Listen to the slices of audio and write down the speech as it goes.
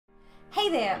Hey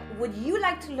there, would you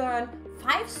like to learn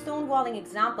 5 stonewalling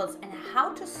examples and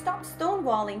how to stop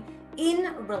stonewalling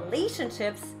in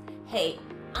relationships? Hey,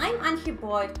 I'm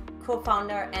Antia,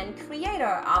 co-founder and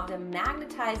creator of the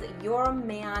Magnetize The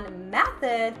Man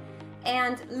Method.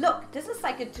 And look, this is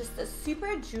like just a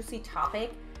super juicy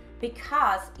topic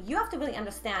because you have to really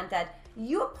understand that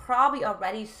you're probably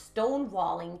already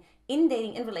stonewalling in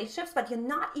dating, in relationships, but you're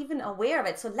not even aware of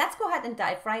it. So let's go ahead and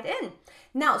dive right in.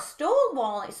 Now,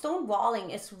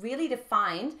 stonewalling is really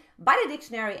defined by the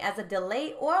dictionary as a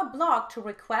delay or a block to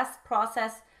request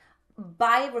process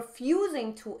by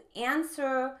refusing to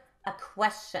answer a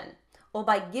question or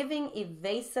by giving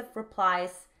evasive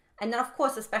replies. And that, of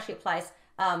course, especially applies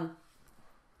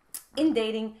in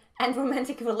dating and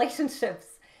romantic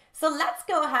relationships. So let's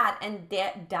go ahead and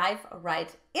dive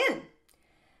right in.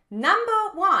 Number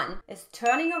 1 is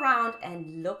turning around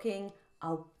and looking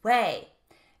away.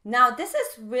 Now, this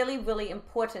is really, really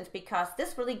important because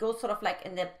this really goes sort of like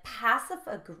in the passive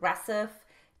aggressive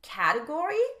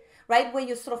category, right? Where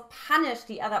you sort of punish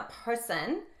the other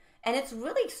person, and it's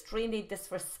really extremely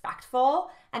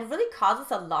disrespectful and really causes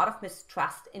a lot of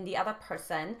mistrust in the other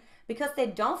person because they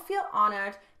don't feel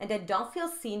honored and they don't feel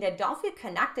seen, they don't feel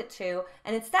connected to,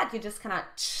 and instead you just kind of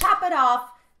chop it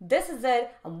off. This is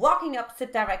it. I'm walking the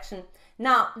opposite direction.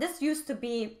 Now, this used to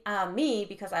be me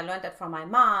because I learned that from my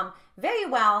mom very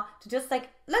well to just like,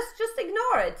 let's just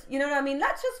ignore it. You know what I mean?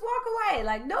 Let's just walk away.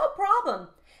 Like, no problem.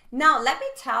 Now, let me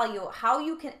tell you how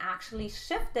you can actually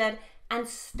shift it and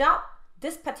stop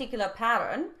this particular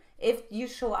pattern if you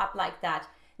show up like that.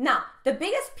 Now, the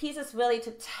biggest piece is really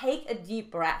to take a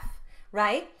deep breath,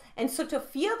 right? And so to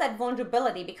feel that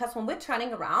vulnerability, because when we're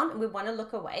turning around and we want to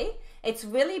look away, it's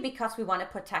really because we want to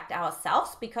protect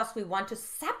ourselves, because we want to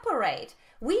separate.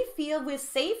 We feel we're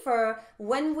safer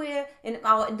when we're in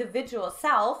our individual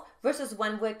self versus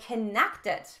when we're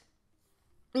connected.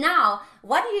 Now,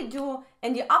 what do you do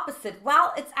in the opposite?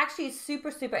 Well, it's actually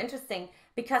super, super interesting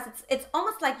because it's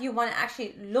almost like you want to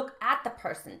actually look at the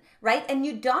person, right? And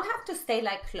you don't have to stay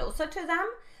like closer to them,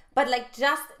 but like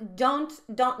just don't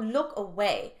look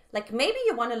away. Like maybe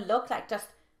you want to look like just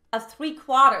a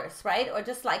 3/4, right? Or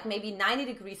just like maybe 90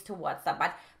 degrees towards them.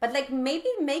 But like maybe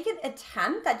make an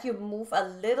attempt that you move a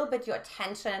little bit your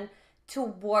attention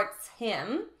towards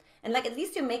him. And like at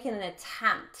least you're making an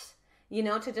attempt, you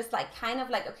know, to just like kind of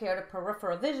like, okay, the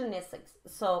peripheral vision is like,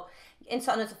 so and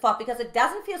so on and so forth, because it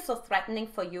doesn't feel so threatening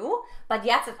for you, but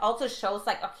yes, it also shows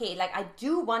like, okay, like I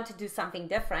do want to do something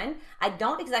different. I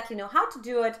don't exactly know how to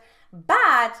do it,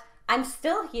 but I'm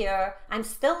still here. I'm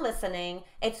still listening.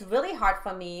 It's really hard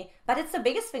for me, but it's the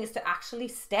biggest thing is to actually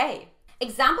stay.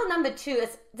 Example number 2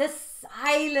 is the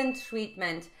silent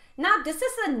treatment. Now, this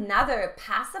is another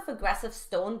passive aggressive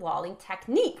stonewalling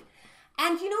technique.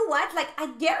 And you know what? Like,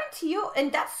 I guarantee you,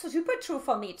 and that's super true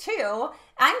for me too,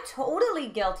 I'm totally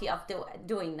guilty of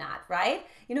doing that, right?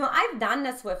 You know, I've done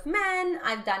this with men,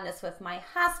 I've done this with my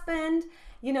husband,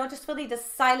 you know, just really the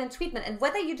silent treatment. And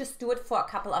whether you just do it for a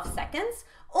couple of seconds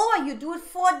or you do it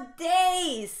for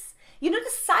days, you know, the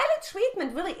silent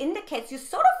treatment really indicates you're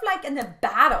sort of like in a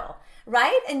battle,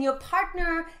 right? And your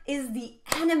partner is the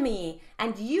enemy.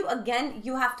 And you, again,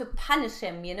 you have to punish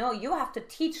him, you know, you have to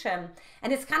teach him.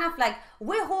 And it's kind of like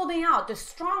we're holding out, the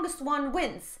strongest one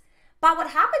wins. But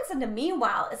what happens in the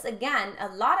meanwhile is, again, a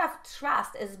lot of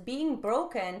trust is being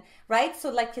broken, right? So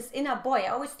like his inner boy, I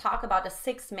always talk about the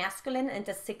 6 masculine and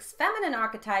the 6 feminine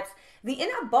archetypes. The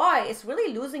inner boy is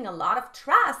really losing a lot of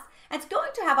trust and it's going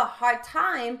to have a hard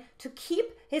time to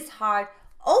keep his heart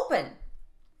open,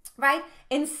 right?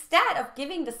 Instead of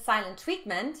giving the silent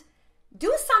treatment,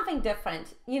 do something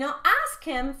different. You know, ask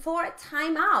him for a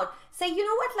timeout. Say, you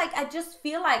know what, like I just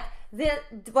feel like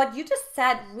what you just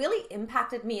said really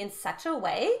impacted me in such a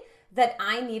way that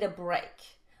I need a break,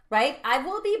 right? I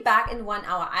will be back in 1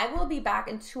 hour. I will be back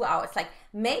in 2 hours. Like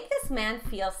make this man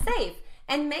feel safe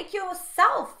and make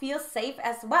yourself feel safe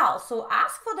as well. So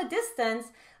ask for the distance,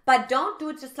 but don't do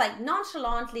it just like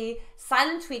nonchalantly,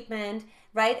 silent treatment,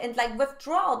 right? And like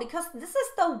withdrawal, because this is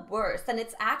the worst. And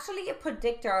it's actually a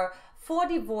predictor for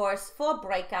divorce, for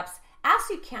breakups, as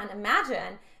you can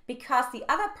imagine, because the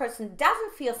other person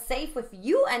doesn't feel safe with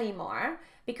you anymore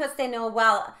because they know,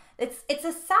 well, it's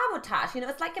a sabotage, you know,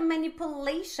 it's like a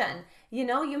manipulation, you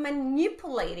know, you're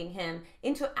manipulating him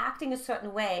into acting a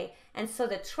certain way. And so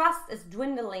the trust is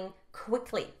dwindling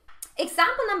quickly.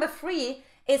 Example number 3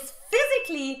 is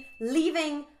physically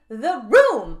leaving the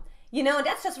room. You know,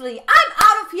 that's just really, I'm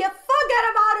out of here forget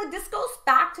about it. This goes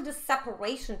back to the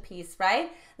separation piece,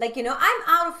 right? Like, you know, I'm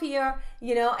out of here,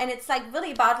 you know, and it's like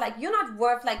really about like, you're not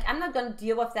worth, like, I'm not going to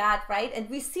deal with that, right? And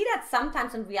we see that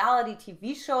sometimes in reality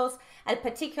TV shows. A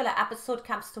particular episode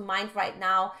comes to mind right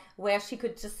now where she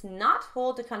could just not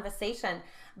hold the conversation.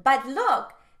 But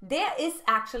look, there is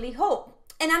actually hope.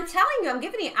 And I'm telling you, I'm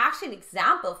giving you actually an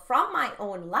example from my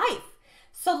own life.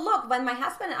 So look, when my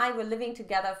husband and I were living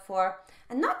together for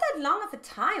not that long of a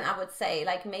time, I would say,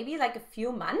 like maybe like a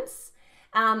few months,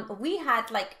 we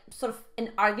had like sort of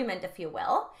an argument, if you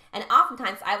will. And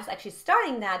oftentimes I was actually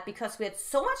starting that because we had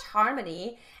so much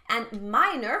harmony and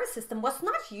my nervous system was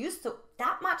not used to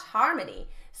that much harmony.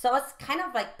 So it's kind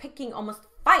of like picking almost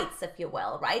fights, if you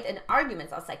will, right? And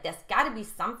arguments. I was like, there's got to be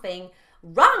something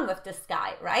wrong with this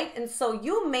guy, right? And so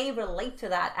you may relate to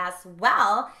that as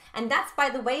well. And that's, by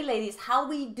the way, ladies, how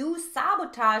we do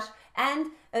sabotage and,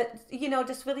 you know,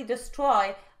 just really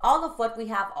destroy all of what we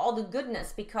have, all the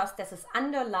goodness, because there's this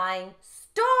underlying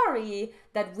story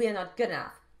that we're not good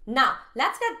enough. Now,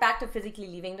 let's get back to physically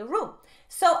leaving the room.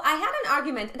 So I had an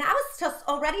argument and I was just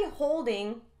already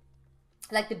holding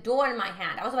like the door in my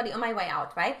hand. I was already on my way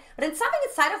out, right? But then something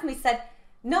inside of me said,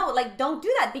 no, like don't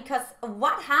do that, because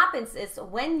what happens is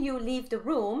when you leave the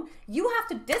room, you have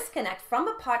to disconnect from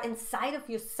a part inside of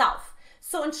yourself.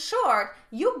 So in short,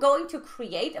 you're going to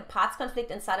create a parts conflict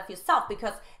inside of yourself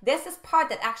because there's this part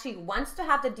that actually wants to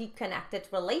have the deep connected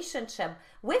relationship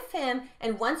with him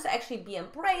and wants to actually be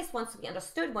embraced, wants to be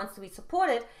understood, wants to be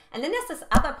supported. And then there's this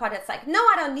other part that's like, no,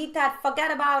 I don't need that.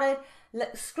 Forget about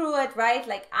it. Screw it, right?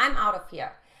 Like I'm out of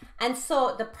here. And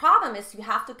so the problem is you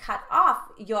have to cut off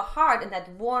your heart and that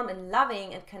warm and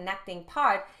loving and connecting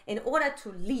part in order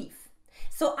to leave.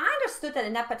 So I understood that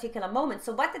in that particular moment.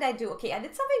 So what did I do? Okay, I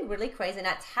did something really crazy, and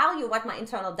I tell you what my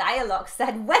internal dialogue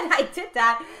said when I did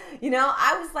that. You know,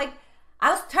 I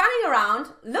was turning around,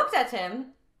 looked at him,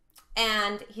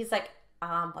 and he's like,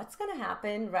 what's gonna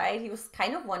happen, right? He was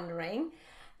kind of wondering.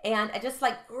 And I just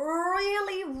like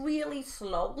really, really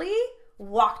slowly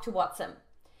walked towards him.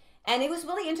 And it was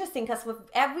really interesting because with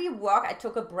every walk, I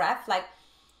took a breath like,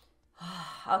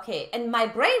 okay. And my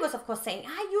brain was, of course, saying,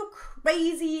 are you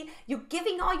crazy? You're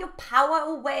giving all your power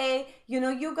away. You know,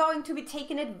 you're going to be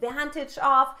taken advantage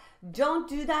of. Don't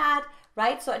do that,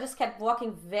 right? So I just kept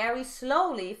walking very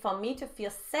slowly for me to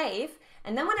feel safe.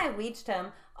 And then when I reached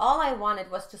him, all I wanted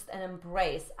was just an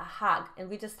embrace, a hug. And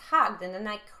we just hugged. And then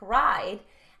I cried.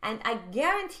 And I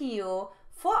guarantee you,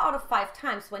 4 out of 5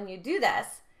 times when you do this,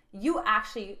 your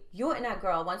inner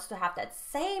girl wants to have that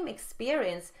same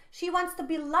experience. She wants to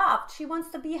be loved. She wants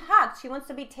to be hugged. She wants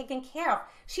to be taken care of.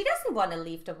 She doesn't want to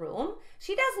leave the room.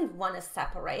 She doesn't want to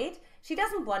separate. She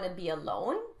doesn't want to be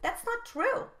alone. That's not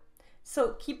true.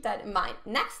 So keep that in mind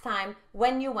next time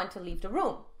when you want to leave the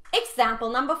room. Example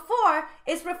number 4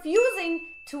 is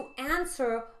refusing to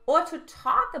answer or to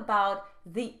talk about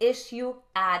the issue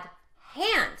at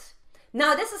hand.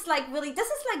 Now, this is like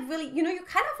really, you know, you're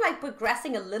kind of like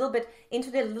progressing a little bit into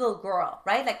the little girl,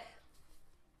 right? Like,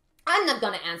 I'm not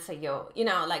going to answer you, you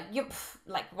know, like,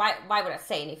 why would I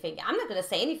say anything? I'm not going to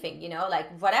say anything, you know, like,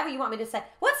 whatever you want me to say.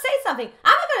 Well, say something.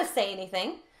 I'm not going to say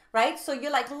anything, right? So you're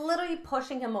like literally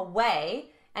pushing him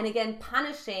away and again,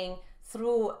 punishing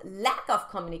through lack of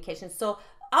communication. So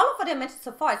all of what I mentioned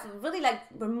so far is really like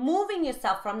removing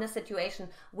yourself from the situation,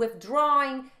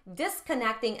 withdrawing,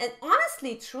 disconnecting, and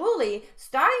honestly, truly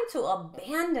starting to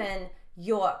abandon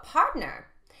your partner.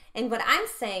 And what I'm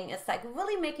saying is like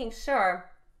really making sure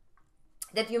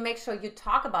that you make sure you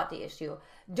talk about the issue.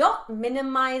 Don't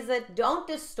minimize it. Don't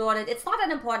distort it. It's not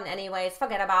that important anyways.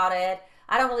 Forget about it.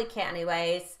 I don't really care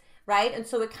anyways, right? And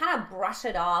so we kind of brush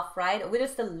it off, right? Or we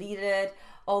just delete it.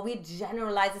 Or we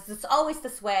generalize this. It's always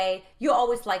this way. You're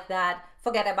always like that.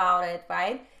 Forget about it,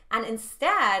 right? And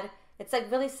instead, it's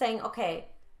like really saying, okay,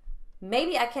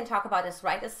 maybe I can talk about this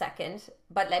right a second,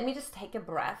 but let me just take a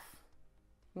breath,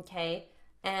 okay?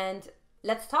 And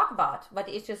let's talk about what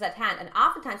the issue is at hand. And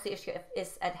oftentimes the issue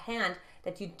is at hand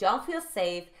that you don't feel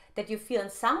safe, that you feel in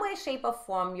some way, shape, or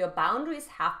form your boundaries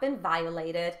have been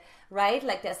violated, right?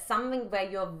 Like there's something where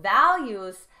your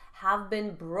values have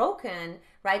been broken,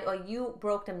 right? Or you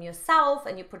broke them yourself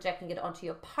and you're projecting it onto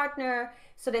your partner.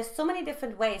 So there's so many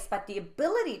different ways, but the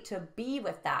ability to be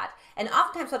with that. And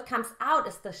oftentimes what comes out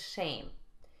is the shame.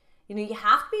 You know, you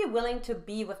have to be willing to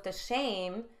be with the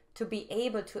shame to be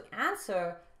able to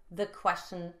answer the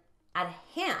question at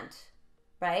hand,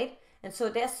 right? And so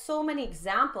there's so many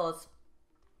examples,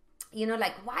 you know,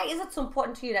 like why is it so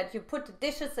important to you that you put the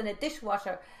dishes in a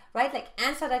dishwasher, right? Like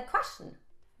answer that question.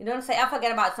 You don't say, I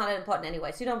forget about it, it's not important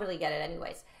anyways. You don't really get it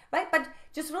anyways, right? But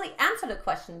just really answer the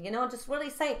question, just really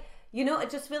say, it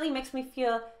just really makes me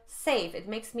feel safe. It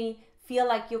makes me feel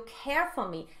like you care for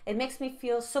me. It makes me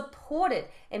feel supported.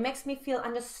 It makes me feel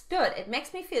understood. It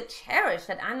makes me feel cherished,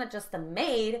 that I'm not just a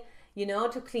maid,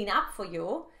 to clean up for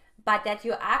you, but that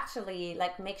you actually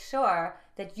like make sure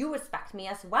that you respect me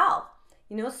as well.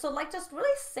 So like just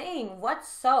really saying what's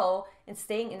so and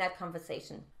staying in that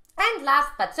conversation. And last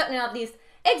but certainly not least,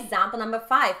 example number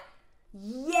 5,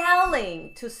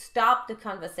 yelling to stop the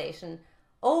conversation.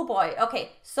 Oh boy.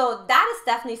 Okay, so that is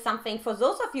definitely something for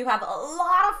those of you who have a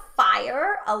lot of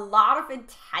fire, a lot of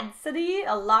intensity,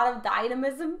 a lot of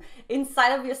dynamism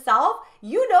inside of yourself.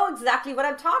 You know exactly what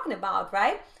I'm talking about,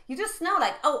 right? You just know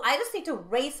like, oh, I just need to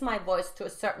raise my voice to a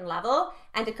certain level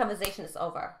and the conversation is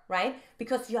over, right?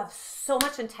 Because you have so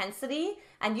much intensity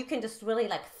and you can just really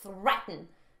like threaten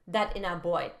that inner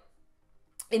boy.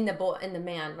 In the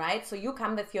man, right? So you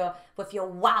come with your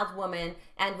wild woman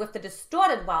and with the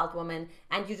distorted wild woman,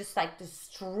 and you just like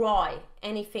destroy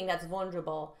anything that's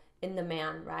vulnerable in the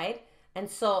man, right? And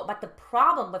so, but the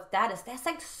problem with that is there's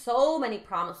like so many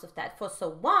problems with that.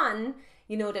 So one,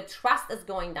 the trust is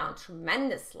going down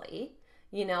tremendously,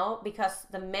 because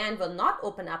the man will not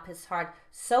open up his heart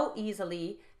so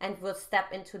easily and will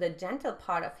step into the gentle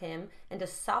part of him and the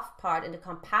soft part and the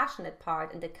compassionate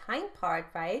part and the kind part,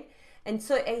 right? And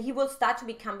so he will start to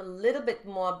become a little bit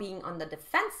more being on the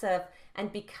defensive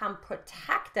and become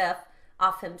protective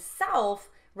of himself,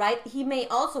 right? He may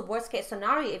also, worst case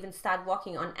scenario, even start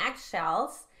walking on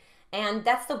eggshells. And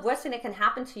that's the worst thing that can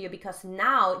happen to you, because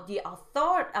now the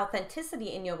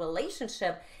authenticity in your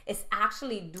relationship is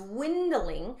actually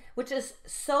dwindling, which is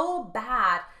so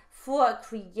bad for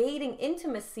creating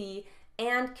intimacy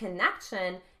and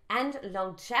connection and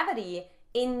longevity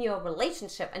in your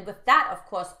relationship, and with that, of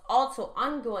course, also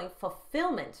ongoing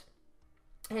fulfillment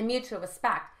and mutual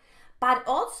respect. But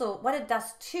also what it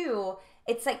does too,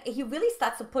 it's like he really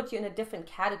starts to put you in a different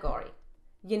category,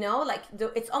 like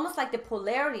it's almost like the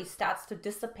polarity starts to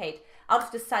dissipate. Out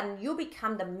of the sudden, you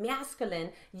become the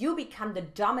masculine, you become the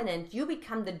dominant, you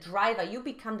become the driver, you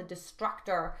become the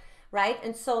destructor, right?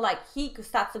 And so like he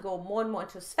starts to go more and more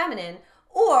into his feminine.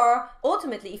 Or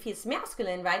ultimately, if he's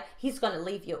masculine, right, he's going to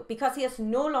leave you because he has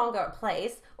no longer a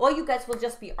place, or you guys will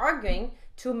just be arguing,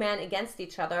 two men against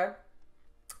each other,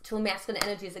 two masculine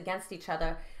energies against each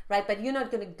other, right? But you're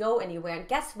not going to go anywhere. And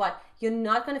guess what? You're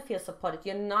not going to feel supported.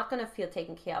 You're not going to feel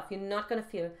taken care of. You're not going to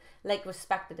feel like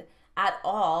respected at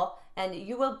all. And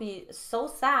you will be so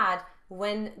sad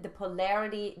when the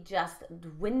polarity just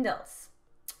dwindles.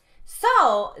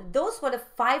 So those were the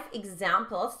 5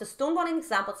 examples, the stonewalling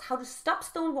examples, how to stop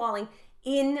stonewalling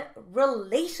in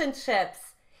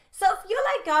relationships. So if you're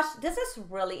like, gosh, this is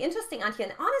really interesting, Antia,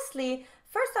 and honestly,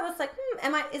 first I was like,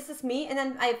 is this me? And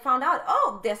then I found out,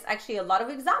 oh, there's actually a lot of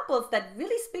examples that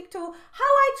really speak to how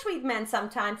I treat men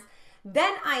sometimes.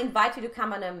 Then I invite you to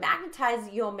come on a Magnetize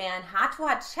Your Man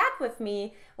heart-to-heart chat with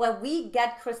me, where we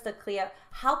get crystal clear.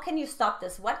 How can you stop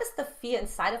this? What is the fear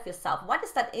inside of yourself? What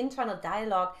is that internal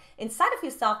dialogue inside of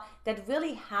yourself that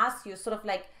really has you sort of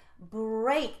like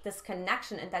break this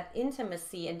connection and that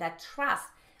intimacy and that trust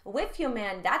with your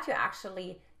man that you're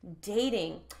actually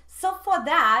dating? So for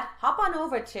that, hop on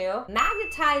over to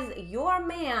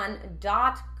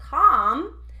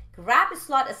magnetizeyourman.com, grab a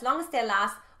slot as long as they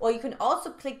last, or you can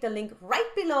also click the link right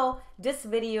below this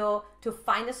video to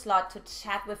find a slot to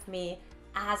chat with me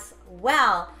as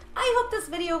well. I hope this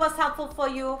video was helpful for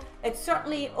you. It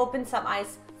certainly opened some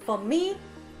eyes for me.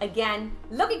 Again,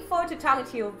 looking forward to talking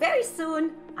to you very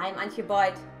soon. I'm Antia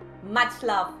Boyd. Much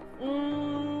love.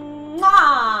 Mwah!